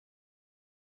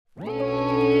All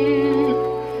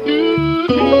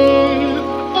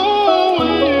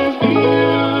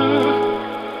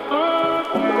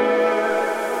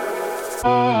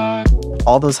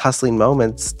those hustling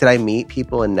moments, did I meet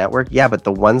people and network? Yeah, but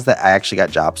the ones that I actually got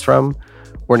jobs from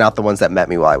were not the ones that met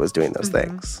me while I was doing those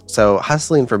things. So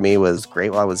hustling for me was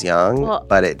great while I was young,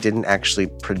 but it didn't actually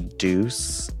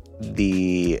produce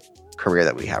the career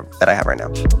that I have right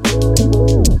now.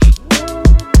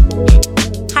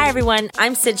 Hi, everyone.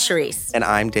 I'm Sid Charisse. And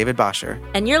I'm David Bosher.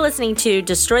 And you're listening to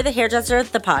Destroy the Hairdresser,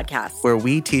 the podcast, where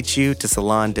we teach you to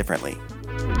salon differently.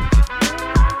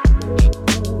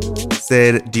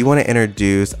 Sid, do you want to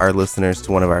introduce our listeners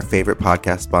to one of our favorite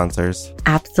podcast sponsors?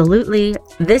 Absolutely.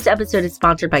 This episode is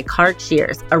sponsored by Karg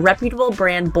Shears, a reputable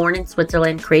brand born in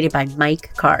Switzerland created by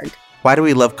Mike Karg. Why do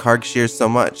we love Karg Shears so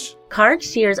much? Karg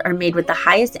Shears are made with the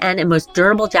highest end and most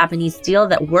durable Japanese steel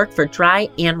that work for dry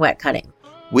and wet cutting.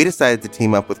 We decided to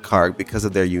team up with Karg because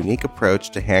of their unique approach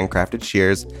to handcrafted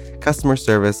shears, customer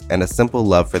service, and a simple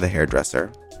love for the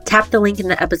hairdresser. Tap the link in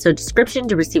the episode description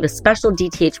to receive a special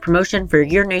DTH promotion for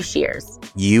your new shears.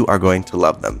 You are going to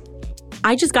love them.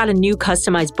 I just got a new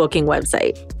customized booking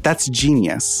website. That's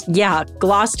genius. Yeah,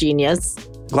 Gloss Genius.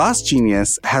 Gloss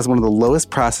Genius has one of the lowest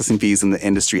processing fees in the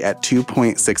industry at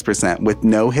 2.6% with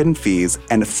no hidden fees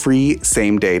and free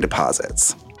same-day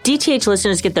deposits. DTH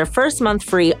listeners get their first month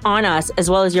free on us,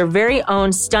 as well as your very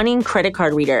own stunning credit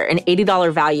card reader, an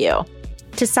 $80 value.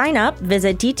 To sign up,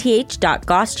 visit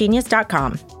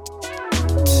dth.glossgenius.com.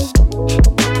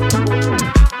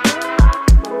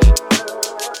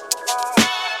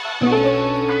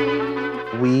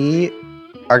 We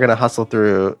are going to hustle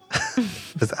through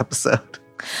this episode.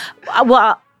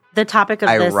 Well, the topic of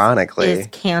Ironically, this is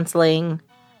canceling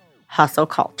hustle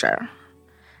culture.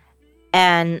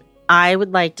 And I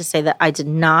would like to say that I did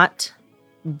not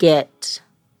get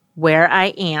where I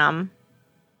am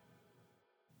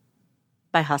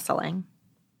by hustling.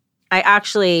 I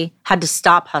actually had to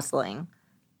stop hustling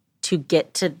to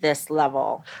get to this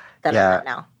level that I'm at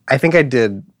now. I think I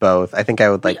did both. I think I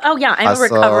would I'm a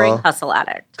recovering hustle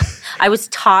addict. I was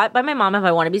taught by my mom, if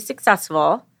I want to be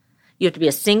successful, you have to be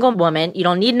a single woman. You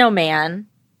don't need no man.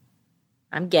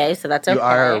 I'm gay, so that's okay. You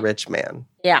are a rich man.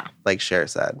 Yeah. Like Cher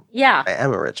said. Yeah. I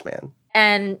am a rich man.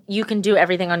 And you can do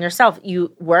everything on yourself.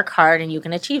 You work hard and you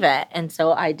can achieve it. And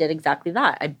so I did exactly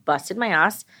that. I busted my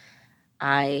ass.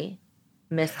 I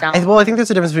missed out. I think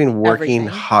there's a difference between working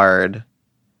hard,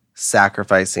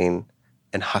 sacrificing,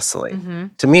 and hustling. Mm-hmm.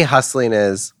 To me, hustling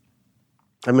is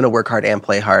I'm going to work hard and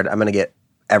play hard. I'm going to get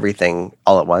everything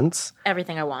all at once.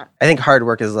 Everything I want. I think hard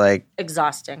work is like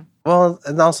exhausting. Well,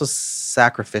 and also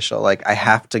sacrificial. Like I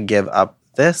have to give up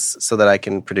this so that I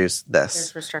can produce this.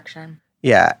 There's restriction.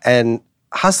 Yeah. And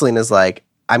hustling is like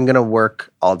I'm going to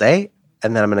work all day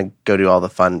and then I'm going to go do all the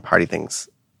fun party things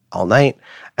all night.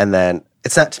 And then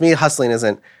it's not, to me, hustling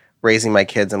isn't raising my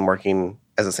kids and working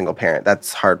as a single parent.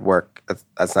 That's hard work.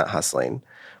 That's not hustling.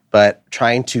 But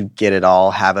trying to get it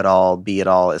all, have it all, be it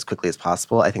all as quickly as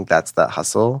possible, I think that's the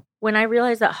hustle. When I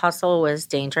realized that hustle was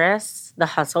dangerous, the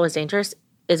hustle was dangerous,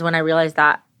 is when I realized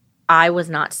that I was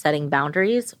not setting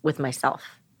boundaries with myself.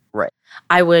 Right.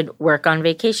 I would work on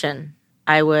vacation.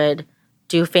 I would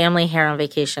do family hair on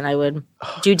vacation. I would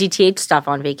do DTH stuff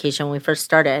on vacation when we first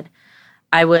started.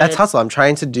 That's hustle. I'm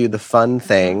trying to do the fun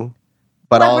thing,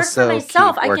 but also work for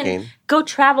myself. keep working. I can go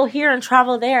travel here and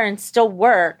travel there and still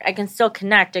work. I can still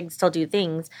connect. I can still do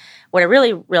things. What I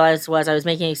really realized was I was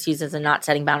making excuses and not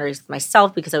setting boundaries with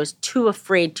myself because I was too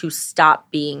afraid to stop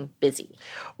being busy.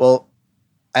 Well,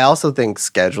 I also think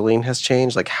scheduling has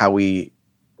changed, like how we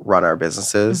run our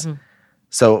businesses. Mm-hmm.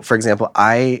 So, for example,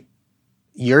 Sid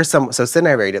and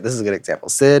I are very different. This is a good example.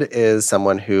 Sid is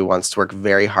someone who wants to work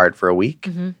very hard for a week,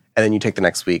 and then you take the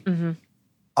next week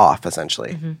off,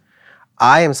 essentially. Mm-hmm.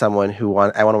 I am someone who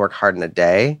I want to work hard in a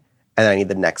day, and then I need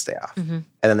the next day off. Mm-hmm. And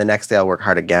then the next day I'll work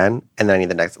hard again, and then I need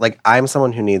the next. Like, I'm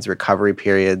someone who needs recovery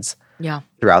periods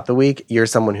throughout the week. You're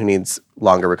someone who needs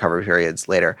longer recovery periods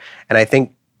later. And I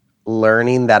think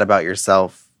learning that about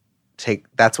yourself,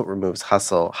 that's what removes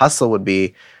hustle. Hustle would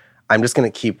be, I'm just going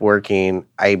to keep working.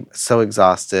 I'm so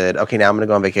exhausted. Okay, now I'm going to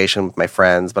go on vacation with my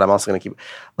friends, but I'm also going to keep,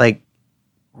 like,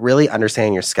 really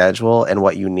understanding your schedule and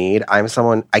what you need.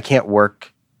 I can't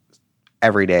work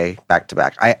every day back to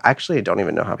back. I actually don't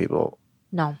even know how people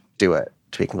do it,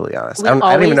 to be completely honest. I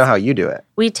don't even know how you do it.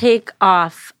 We take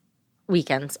off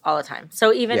weekends all the time.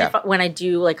 So even when I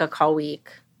do like a call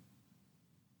week,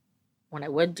 when I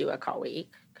would do a call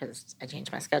week, because I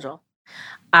changed my schedule,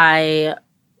 I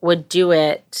would do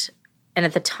it. And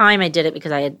at the time I did it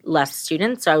because I had less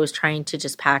students. So I was trying to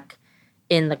just pack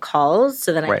in the calls.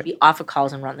 So then I could be off of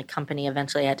calls and run the company.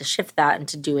 Eventually I had to shift that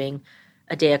into doing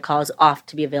a day of calls off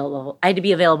to be available. I had to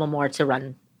be available more to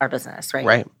run our business, right?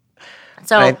 Right.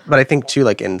 So, but I think too,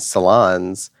 like in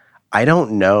salons, I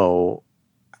don't know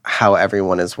how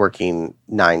everyone is working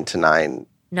 9 to 9.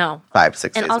 No. 5,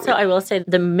 6 days. And also, I will say,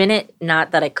 the minute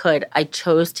not that I could, I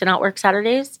chose to not work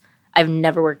Saturdays. I've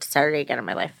never worked a Saturday again in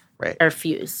my life. Right. I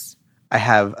refuse. I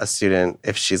have a student,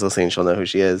 if she's listening, she'll know who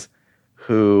she is,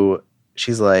 who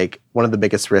she's like, one of the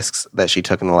biggest risks that she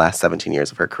took in the last 17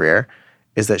 years of her career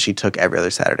is that she took every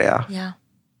other Saturday off. Yeah.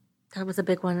 That was a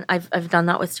big one. I've done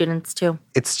that with students too.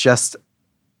 It's just,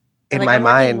 in like, my I'm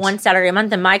mind, one Saturday a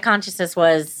month, and my consciousness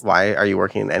was, why are you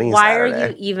working any why Saturday? are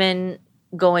you even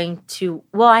going to,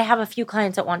 well, I have a few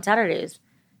clients that want Saturdays.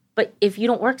 But if you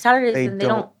don't work Saturdays,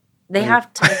 then they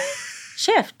have to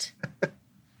shift.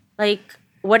 Like,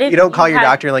 what if you don't call your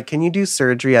doctor and like, can you do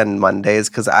surgery on Mondays?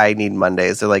 Because I need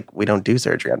Mondays. They're like, we don't do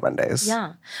surgery on Mondays.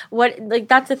 Yeah.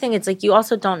 That's the thing. It's like, you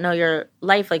also don't know your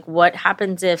life. Like, what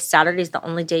happens if Saturday's the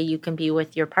only day you can be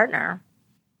with your partner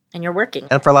and you're working?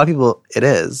 And for a lot of people, it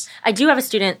is. I do have a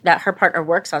student that her partner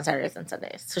works on Saturdays and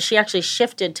Sundays. So she actually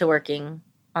shifted to working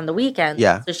on the weekends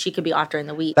so she could be off during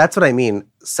the week. That's what I mean.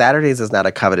 Saturdays is not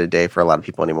a coveted day for a lot of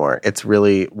people anymore. It's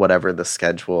really whatever the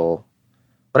schedule,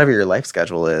 whatever your life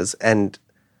schedule is. And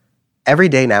every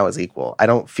day now is equal. I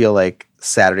don't feel like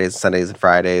Saturdays, Sundays, and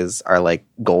Fridays are like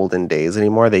golden days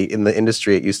anymore. In the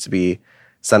industry, it used to be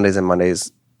Sundays and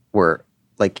Mondays were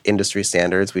like industry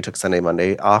standards. We took Sunday,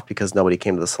 Monday off because nobody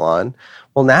came to the salon.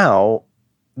 Well, now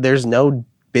there's no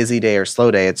busy day or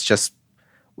slow day. It's just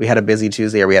we had a busy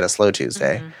Tuesday or we had a slow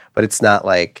Tuesday. Mm-hmm. But it's not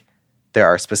like there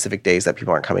are specific days that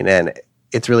people aren't coming in.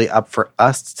 It's really up for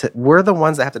us we're the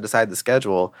ones that have to decide the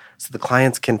schedule so the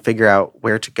clients can figure out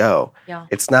where to go. Yeah.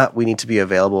 It's not we need to be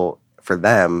available for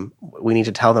them. We need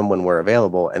to tell them when we're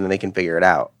available and then they can figure it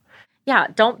out. Yeah.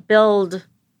 Don't build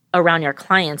around your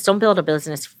clients. Don't build a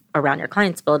business around your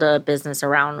clients. Build a business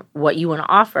around what you want to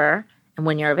offer and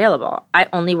when you're available. I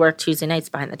only work Tuesday nights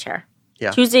behind the chair.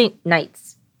 Yeah. Tuesday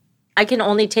nights. I can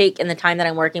only take in the time that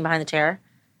I'm working behind the chair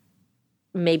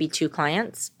maybe 2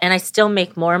 clients, and I still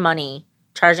make more money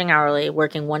charging hourly,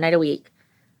 working 1 night a week.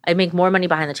 I make more money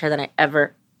behind the chair than I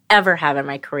ever have in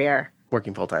my career.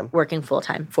 Working full-time.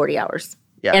 40 hours.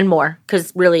 Yeah. And more,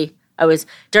 because really,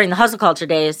 during the hustle culture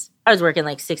days, I was working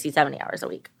like 60, 70 hours a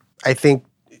week. I think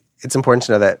it's important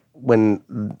to know that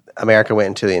when America went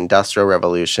into the Industrial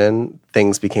Revolution,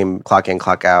 things became clock in,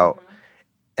 clock out. Mm-hmm.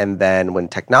 And then when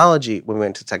we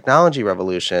went to technology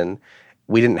revolution,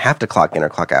 we didn't have to clock in or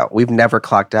clock out. We've never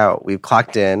clocked out. We've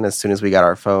clocked in as soon as we got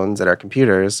our phones and our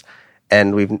computers,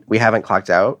 and we haven't clocked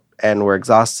out, and we're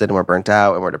exhausted and we're burnt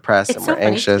out and we're depressed and we're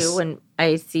anxious. It's so funny too when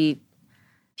I see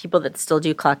people that still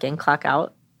do clock in, clock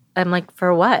out. I'm like,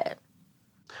 for what?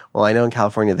 Well, I know in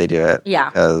California they do it. Yeah,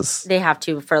 because they have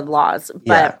to for laws,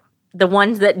 but the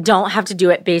ones that don't have to do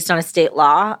it based on a state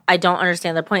law, I don't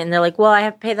understand the point. And they're like, well, I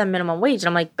have to pay them minimum wage. And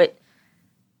I'm like, but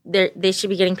they should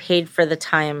be getting paid for the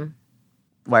time.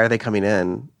 Why are they coming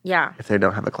in? Yeah. If they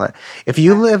don't have a client. If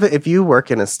you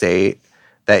work in a state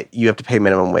that you have to pay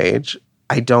minimum wage,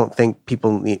 I don't think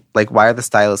people need, like, why are the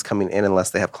stylists coming in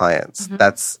unless they have clients?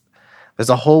 Mm-hmm. There's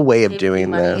a whole way of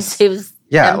doing this. Saves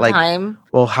them time.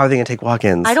 Well, how are they going to take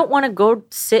walk-ins? I don't want to go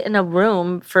sit in a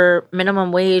room for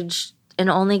minimum wage and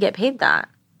only get paid that.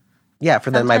 Yeah, for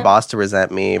then my boss to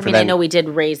resent me. I know we did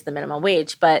raise the minimum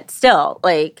wage, but still,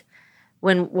 like,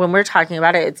 when we're talking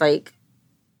about it, it's like,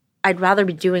 I'd rather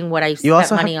be doing what I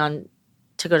spent money on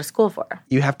to go to school for.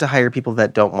 You have to hire people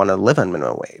that don't want to live on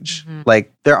minimum wage. Mm-hmm.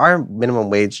 Like, there are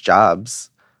minimum wage jobs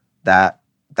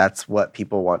that's what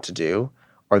people want to do,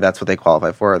 or that's what they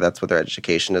qualify for, or that's what their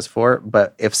education is for.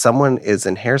 But if someone is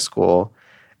in hair school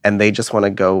and they just want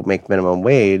to go make minimum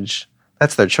wage,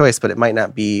 that's their choice, but it might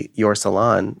not be your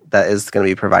salon that is going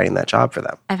to be providing that job for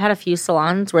them. I've had a few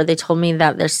salons where they told me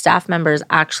that their staff members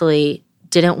actually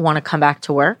didn't want to come back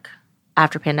to work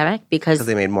after pandemic because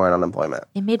they made more on unemployment.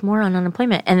 They made more on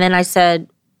unemployment. And then I said,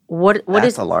 what That's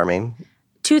is alarming.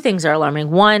 2 things are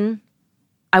alarming. One,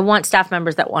 I want staff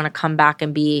members that want to come back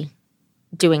and be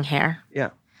doing hair. Yeah.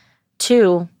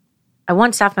 2, I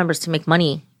want staff members to make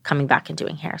money coming back and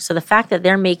doing hair. So the fact that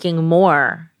they're making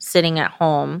more sitting at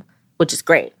home, which is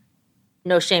great.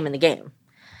 No shame in the game.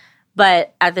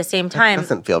 But at the same time, it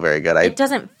doesn't feel very good. It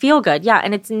doesn't feel good. Yeah,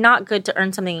 and it's not good to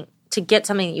earn something, to get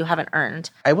something that you haven't earned.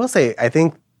 I will say, I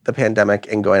think the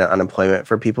pandemic and going on unemployment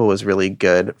for people was really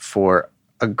good for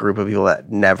a group of people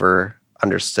that never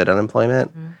understood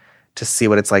unemployment, to see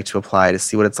what it's like to apply, to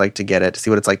see what it's like to get it, to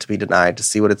see what it's like to be denied, to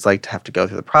see what it's like to have to go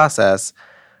through the process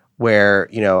where,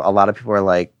 a lot of people are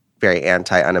like very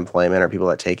anti-unemployment or people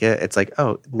that take it, it's like,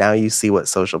 oh, now you see what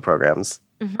social programs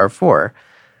are for.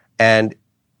 And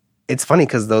it's funny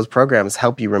because those programs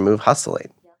help you remove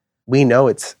hustling. Yeah. We know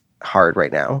it's hard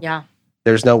right now. Yeah.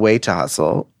 There's no way to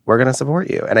hustle. We're going to support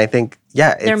you. And I think,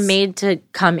 they're made to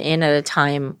come in at a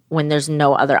time when there's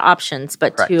no other options.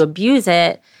 But to abuse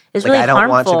it is really harmful. I don't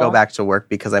want to go back to work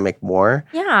because I make more.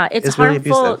 Yeah, it's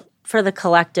harmful really for the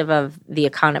collective of the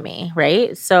economy,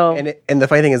 right? So, and the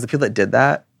funny thing is the people that did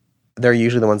that, they're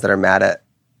usually the ones that are mad at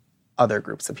other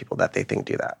groups of people that they think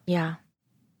do that. Yeah.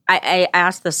 I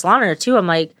asked the salon owner too, I'm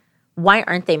like, why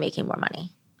aren't they making more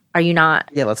money? Are you not?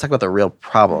 Yeah, let's talk about the real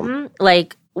problem.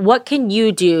 Like, what can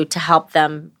you do to help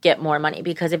them get more money?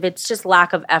 Because if it's just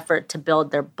lack of effort to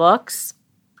build their books,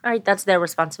 all right, that's their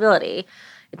responsibility.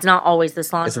 It's not always the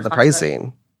salon's responsibility. Is it the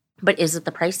pricing? But is it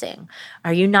the pricing?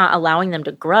 Are you not allowing them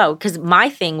to grow? Because my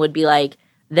thing would be like,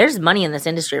 there's money in this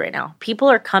industry right now. People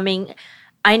are coming.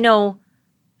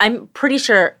 I'm pretty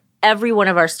sure every one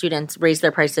of our students raised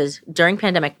their prices during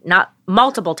pandemic, not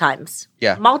multiple times.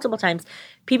 Yeah. Multiple times.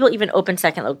 People even opened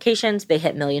second locations. They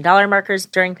hit $1 million markers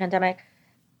during pandemic.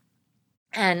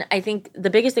 And I think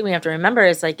the biggest thing we have to remember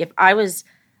is, like, if I was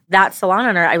that salon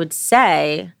owner, I would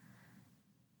say,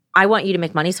 I want you to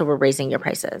make money, so we're raising your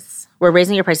prices. We're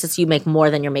raising your prices so you make more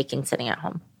than you're making sitting at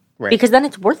home. Right. Because then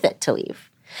it's worth it to leave.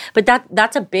 But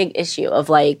that's a big issue of,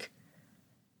 like,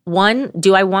 one,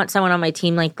 do I want someone on my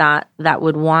team like that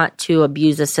would want to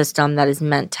abuse a system that is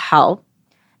meant to help?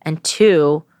 And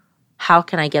two, how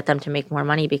can I get them to make more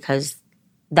money? Because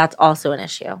that's also an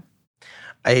issue.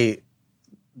 I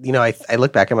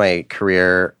look back at my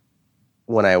career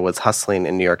when I was hustling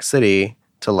in New York City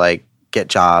to, like, get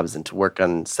jobs and to work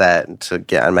on set and to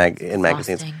get on in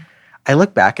magazines. I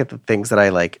look back at the things that I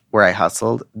like where I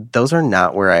hustled. Those are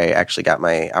not where I actually got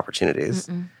my opportunities.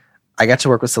 I got to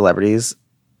work with celebrities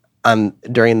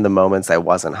during the moments I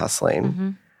wasn't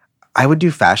hustling. I would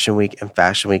do Fashion Week and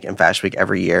Fashion Week and Fashion Week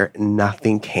every year.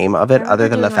 Nothing came of it other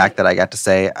than the fact that I got to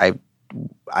say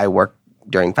I work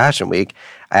during Fashion Week.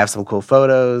 I have some cool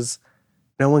photos.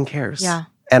 No one cares. Yeah.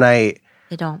 And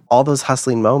they don't. All those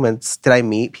hustling moments, did I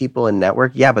meet people and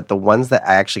network? Yeah, but the ones that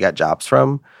I actually got jobs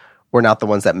from were not the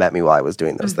ones that met me while I was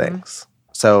doing those things.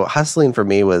 So hustling for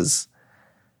me was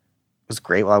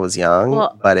great while I was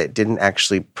young, but it didn't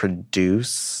actually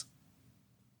produce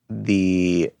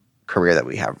the career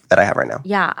that I have right now.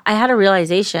 Yeah, I had a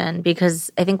realization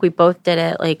because I think we both did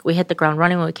it. Like, we hit the ground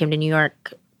running when we came to New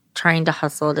York trying to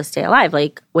hustle to stay alive.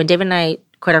 Like, when David and I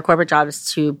quit our corporate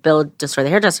jobs to build Destroy the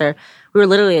Hairdresser, we were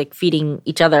literally, like, feeding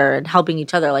each other and helping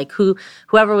each other. Like,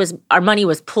 whoever was, our money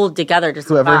was pulled together to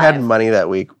survive. Whoever had money that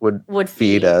week would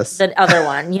feed us. The other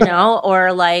one, you know?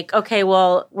 Or like, okay,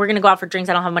 well, we're going to go out for drinks.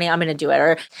 I don't have money. I'm going to do it.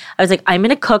 Or I was like, I'm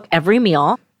going to cook every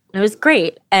meal. And it was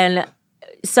great. And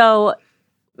so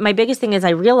my biggest thing is I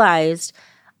realized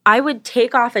I would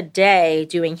take off a day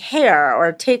doing hair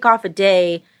or take off a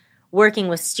day working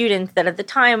with students that at the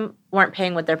time weren't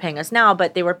paying what they're paying us now,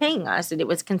 but they were paying us. And it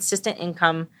was consistent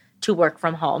income to work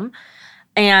from home.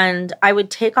 And I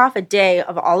would take off a day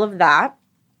of all of that,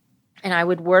 and I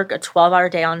would work a 12-hour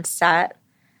day on set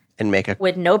and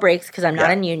with no breaks because I'm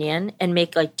not in union, and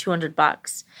make like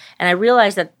 $200. And I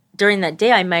realized that during that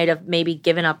day, I might have maybe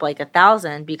given up like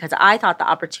 $1,000 because I thought the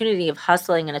opportunity of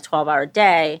hustling in a 12-hour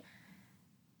day,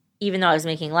 even though I was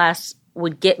making less,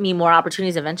 would get me more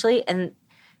opportunities eventually. And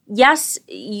yes,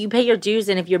 you pay your dues,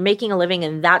 and if you're making a living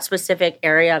in that specific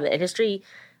area of the industry,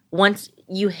 once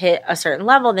you hit a certain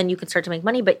level, then you can start to make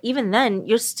money. But even then,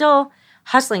 you're still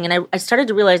hustling. And I started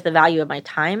to realize the value of my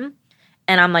time.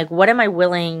 And I'm like, what am I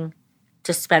willing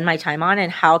to spend my time on?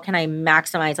 And how can I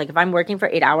maximize? Like, if I'm working for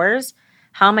 8 hours,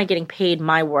 how am I getting paid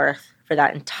my worth for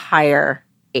that entire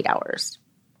 8 hours?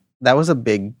 That was a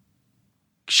big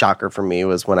shocker for me,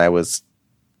 was when I was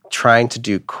trying to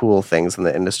do cool things in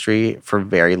the industry for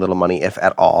very little money, if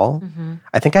at all.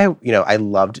 I think I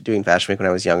loved doing Fashion Week when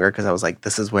I was younger because I was like,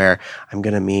 this is where I'm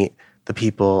going to meet the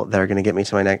people that are going to get me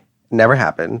to my neck. Never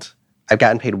happened. I've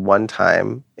gotten paid one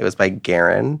time. It was by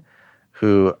Garen,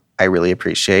 who I really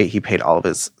appreciate. He paid all of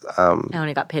his... I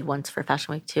only got paid once for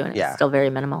Fashion Week too, and it's still very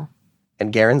minimal.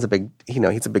 And Garen's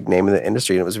he's a big name in the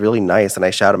industry, and it was really nice, and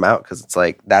I shout him out because it's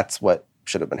like, that's what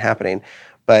should have been happening.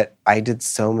 But I did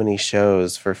so many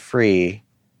shows for free,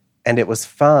 and it was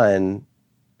fun.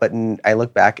 But I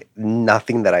look back,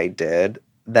 nothing that I did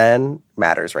then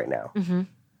matters right now.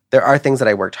 There are things that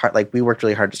I worked hard, like we worked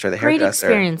really hard to start the Hairdresser.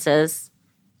 Great experiences.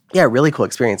 Yeah, really cool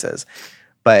experiences.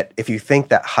 But if you think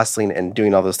that hustling and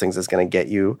doing all those things is going to get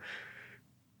you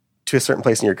to a certain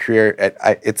place in your career,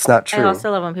 it's not true. I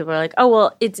also love when people are like, oh,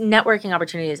 well, it's networking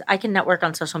opportunities. I can network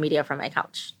on social media from my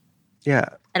couch. Yeah.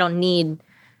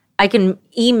 I can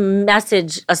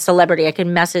e-message a celebrity. I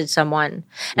can message someone.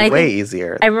 And Way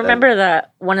easier. I remember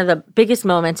one of the biggest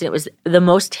moments, and it was the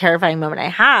most terrifying moment I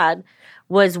had,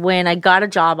 was when I got a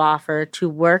job offer to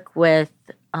work with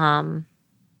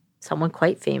someone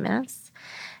quite famous.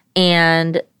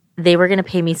 And they were going to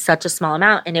pay me such a small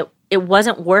amount. And it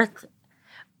wasn't worth,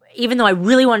 even though I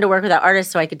really wanted to work with that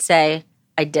artist so I could say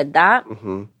I did that,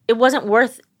 it wasn't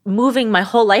worth moving my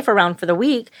whole life around for the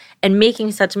week and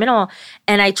making such minimal.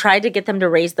 And I tried to get them to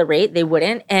raise the rate. They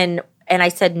wouldn't. And I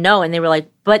said no. And they were like,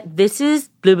 but this is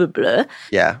blah, blah, blah.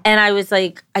 Yeah. And I was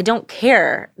like, I don't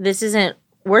care. This isn't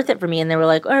worth it for me. And they were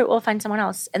like, all right, we'll find someone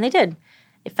else. And they did.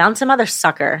 They found some other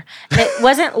sucker. And it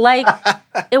wasn't like,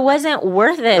 it wasn't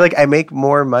worth it. Like, I make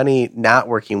more money not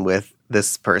working with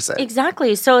this person.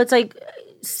 Exactly. So it's like,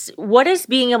 what is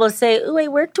being able to say, oh, I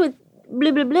worked with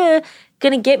blah, blah, blah,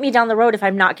 going to get me down the road if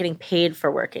I'm not getting paid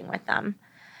for working with them?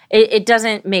 It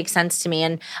doesn't make sense to me.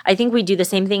 And I think we do the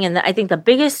same thing. And I think the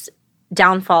biggest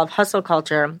downfall of hustle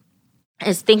culture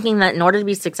is thinking that in order to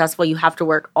be successful, you have to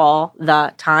work all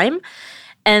the time.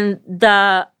 And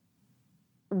the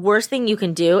worst thing you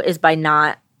can do is by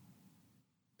not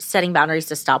setting boundaries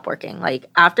to stop working. Like,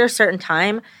 after a certain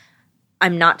time,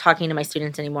 I'm not talking to my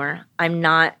students anymore. I'm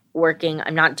not working.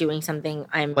 I'm not doing something.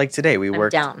 Like today, we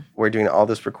worked down. We're doing all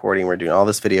this recording. We're doing all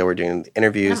this video. We're doing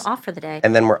interviews. And I'm off for the day.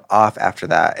 And then we're off after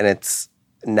that. And it's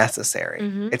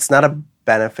necessary. It's not a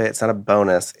benefit. It's not a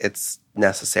bonus. It's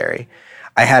necessary.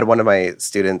 I had one of my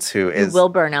students who will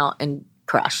burn out and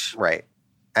crush. Right.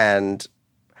 And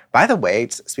by the way,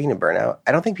 speaking of burnout,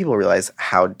 I don't think people realize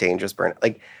how dangerous burnout.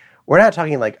 Like, we're not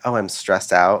talking like, oh, I'm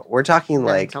stressed out. We're talking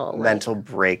mental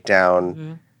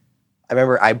breakdown. I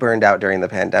remember I burned out during the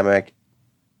pandemic,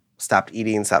 stopped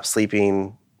eating, stopped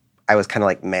sleeping. I was kind of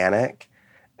like manic,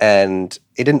 and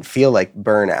it didn't feel like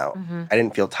burnout. I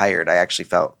didn't feel tired. I actually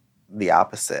felt the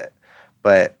opposite,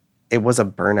 but it was a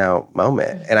burnout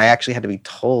moment. And I actually had to be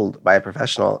told by a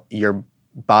professional, you're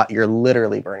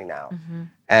literally burning out.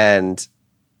 And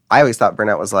I always thought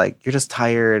burnout was like, you're just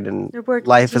tired and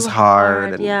life is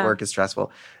hard and work is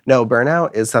stressful. No,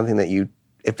 burnout is something that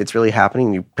if it's really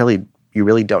happening, you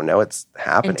really don't know it's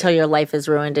happening. Until your life is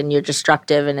ruined and you're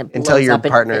destructive and it blows until your up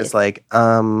partner is like,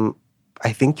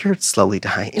 I think you're slowly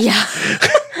dying. Yeah.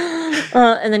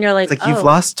 And then you're like, it's like, you've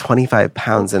lost 25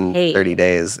 pounds in 30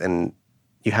 days and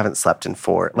you haven't slept in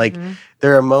 4. Like,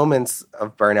 there are moments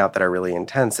of burnout that are really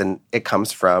intense, and it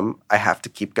comes from, I have to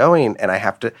keep going, and I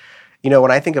have to,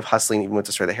 when I think of hustling, even with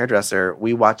Destroy the Hairdresser,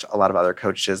 we watch a lot of other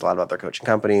coaches, a lot of other coaching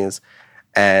companies,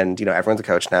 and, everyone's a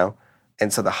coach now.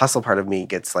 And so the hustle part of me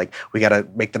gets like, we got to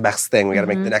make the best thing. We got to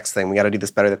make the next thing. We got to do this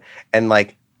better. And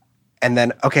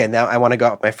then, okay, now I want to go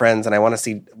out with my friends and I want to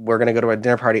see, we're going to go to a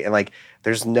dinner party. And like,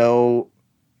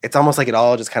 it's almost like it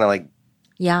all just kind of like,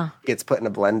 gets put in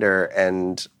a blender.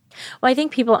 And well, I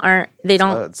think people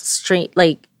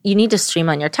you need to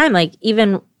streamline your time. Like,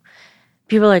 even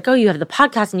people are like, oh, you have the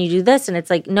podcast and you do this. And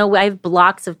it's like, no, I have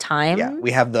blocks of time. Yeah,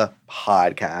 we have the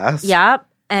podcast. Yep.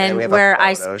 And where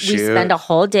we spend a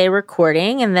whole day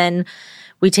recording, and then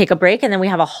we take a break, and then we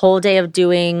have a whole day of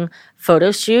doing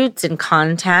photo shoots and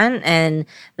content. And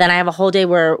then I have a whole day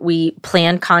where we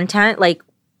plan content. Like,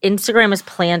 Instagram is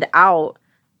planned out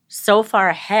so far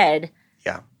ahead.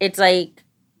 Yeah. It's like,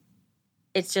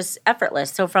 it's just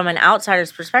effortless. So from an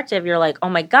outsider's perspective, you're like, oh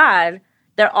my God,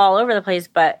 they're all over the place.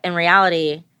 But in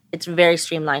reality, it's very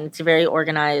streamlined. It's very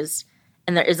organized.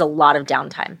 And there is a lot of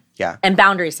downtime. Yeah. And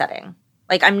boundary setting.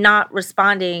 Like, I'm not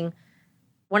responding.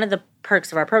 One of the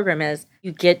perks of our program is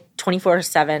you get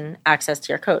 24/7 access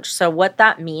to your coach. So what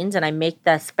that means, and I make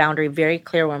this boundary very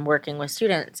clear when working with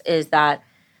students, is that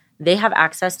they have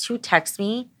access to text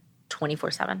me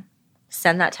 24/7.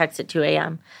 Send that text at 2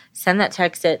 a.m. Send that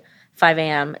text at 5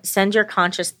 a.m. Send your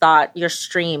conscious thought, your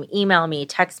stream, email me,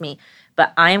 text me.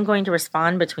 But I am going to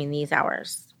respond between these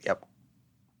hours. Yep.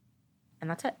 And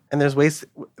that's it. And there's ways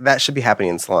that should be happening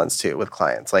in salons too with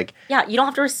clients. Like, yeah, you don't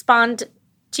have to respond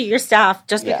to your staff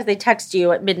just because they text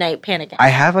you at midnight panicking. I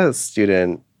have a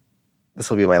student, this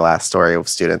will be my last story of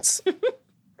students,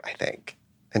 I think,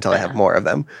 until I have more of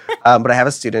them. But I have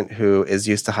a student who is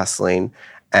used to hustling,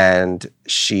 and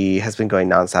she has been going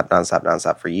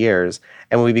nonstop for years.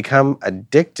 And when we become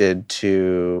addicted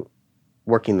to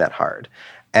working that hard,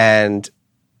 and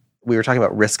we were talking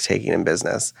about risk taking in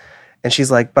business, and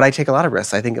she's like, but I take a lot of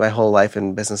risks. I think my whole life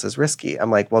in business is risky. I'm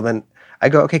like, well, then I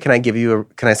go, okay, can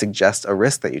I suggest a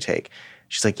risk that you take?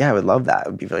 She's like, yeah, I would love that.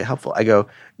 It would be really helpful. I go,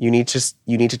 you need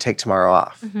to take tomorrow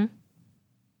off. And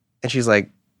she's like,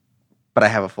 but I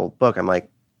have a full book. I'm like,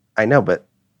 I know, but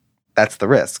that's the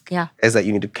risk. Yeah. Is that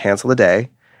you need to cancel the day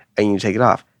and you need to take it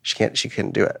off. she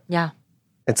couldn't do it. Yeah.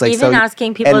 It's like even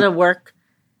asking people to work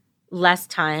less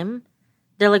time,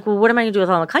 they're like, well, what am I going to do with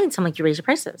all my clients? I'm like, you raise your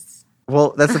prices.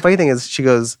 Well, that's the funny thing is she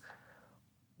goes,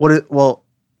 well,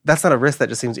 that's not a risk. That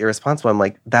just seems irresponsible. I'm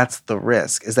like, that's the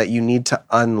risk, is that you need to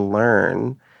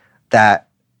unlearn that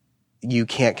you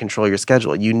can't control your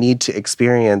schedule. You need to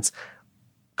experience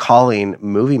calling,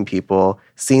 moving people,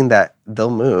 seeing that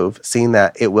they'll move, seeing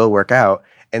that it will work out,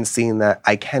 and seeing that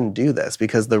I can do this,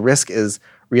 because the risk is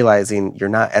realizing you're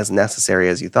not as necessary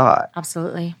as you thought.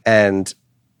 Absolutely. And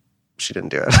she didn't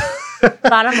do it.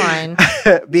 Bottom line.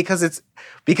 because it's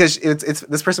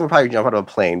this person would probably jump out of a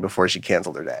plane before she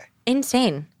canceled her day.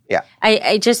 Insane. Yeah.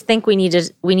 I just think we need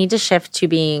to shift to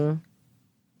being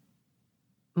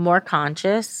more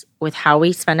conscious with how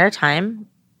we spend our time,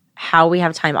 how we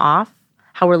have time off,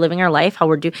 how we're living our life, how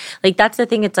we're doing. Like, that's the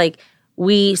thing. It's like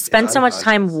we spend so much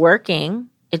time working.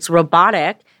 It's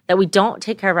robotic that we don't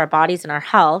take care of our bodies and our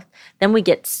health. Then we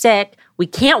get sick. We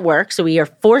can't work. So we are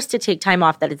forced to take time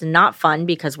off that is not fun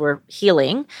because we're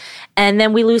healing. And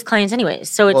then we lose clients anyways.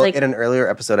 So it's like. In an earlier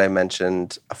episode, I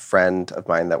mentioned a friend of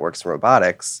mine that works in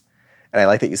robotics. And I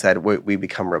like that you said we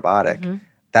become robotic. Mm-hmm.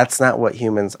 That's not what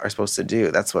humans are supposed to do.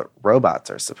 That's what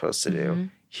robots are supposed to do. Mm-hmm.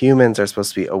 Humans are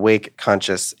supposed to be awake,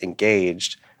 conscious,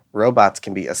 engaged. Robots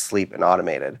can be asleep and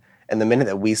automated. And the minute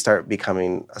that we start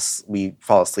we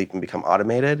fall asleep and become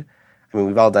automated, I mean,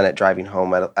 we've all done it driving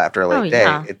home after a late day.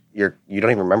 Yeah. You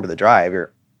don't even remember the drive.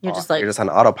 You're just on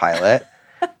autopilot.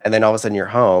 And then all of a sudden you're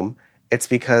home. It's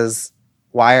because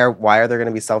why are there going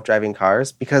to be self-driving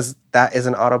cars? Because that is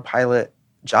an autopilot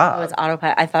job. It was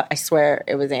autopilot. I swear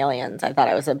it was aliens. I thought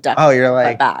I was abducted. Oh, you're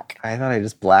like, back. I thought I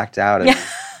just blacked out. And,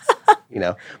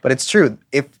 but it's true.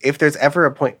 If there's ever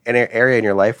a point, an area in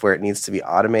your life where it needs to be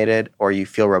automated or you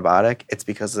feel robotic, it's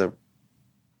because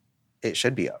it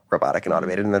should be robotic and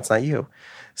automated, and that's not you.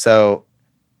 So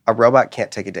a robot can't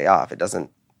take a day off. It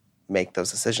doesn't make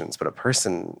those decisions, but a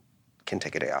person can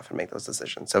take a day off and make those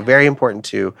decisions. So very important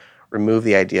to remove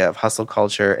the idea of hustle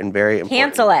culture, and very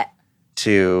important. Cancel it.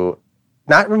 To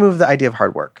not remove the idea of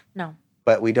hard work. No.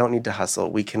 But we don't need to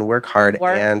hustle. We can work hard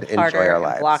and enjoy our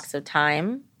lives. Blocks of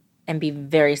time and be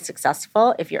very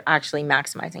successful if you're actually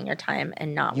maximizing your time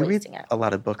and not wasting it. You read a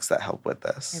lot of books that help with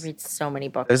this. I read so many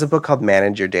books. There's a book called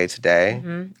Manage Your Day to Day.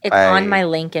 Mm-hmm. It's on my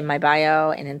link in my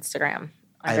bio and Instagram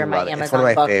under my Amazon. It's one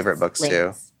of my favorite books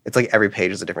too. It's like every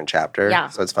page is a different chapter. Yeah.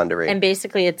 So it's fun to read. And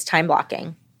basically it's time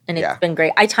blocking. And it's been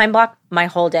great. I time block my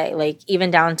whole day, like even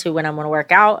down to when I'm going to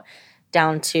work out,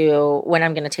 down to when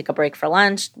I'm going to take a break for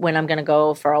lunch, when I'm going to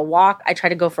go for a walk. I try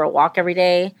to go for a walk every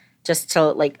day just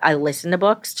to, I listen to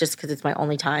books just because it's my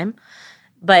only time.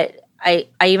 But I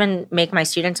even make my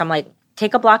students, I'm like,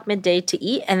 take a block midday to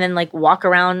eat and then, walk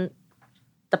around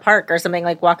the park or something,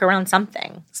 walk around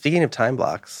something. Speaking of time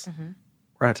blocks,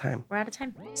 we're out of time. We're out of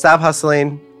time. Stop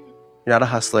hustling. You're not a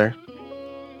hustler.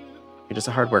 You're just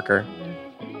a hard worker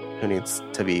who needs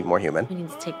to be more human. Who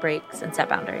needs to take breaks and set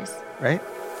boundaries. Right?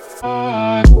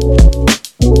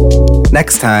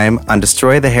 Next time on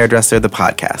Destroy the Hairdresser, the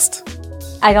podcast.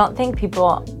 I don't think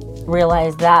people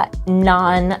realize that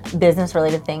non-business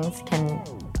related things can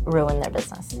ruin their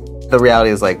business. The reality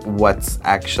is what's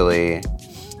actually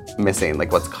missing,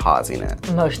 what's causing it.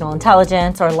 Emotional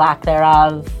intelligence or lack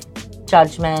thereof,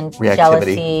 judgment,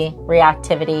 jealousy,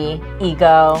 reactivity,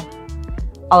 ego,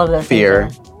 all of those fear.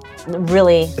 Things.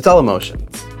 Really. It's all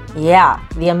emotions. Yeah,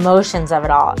 the emotions of it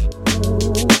all.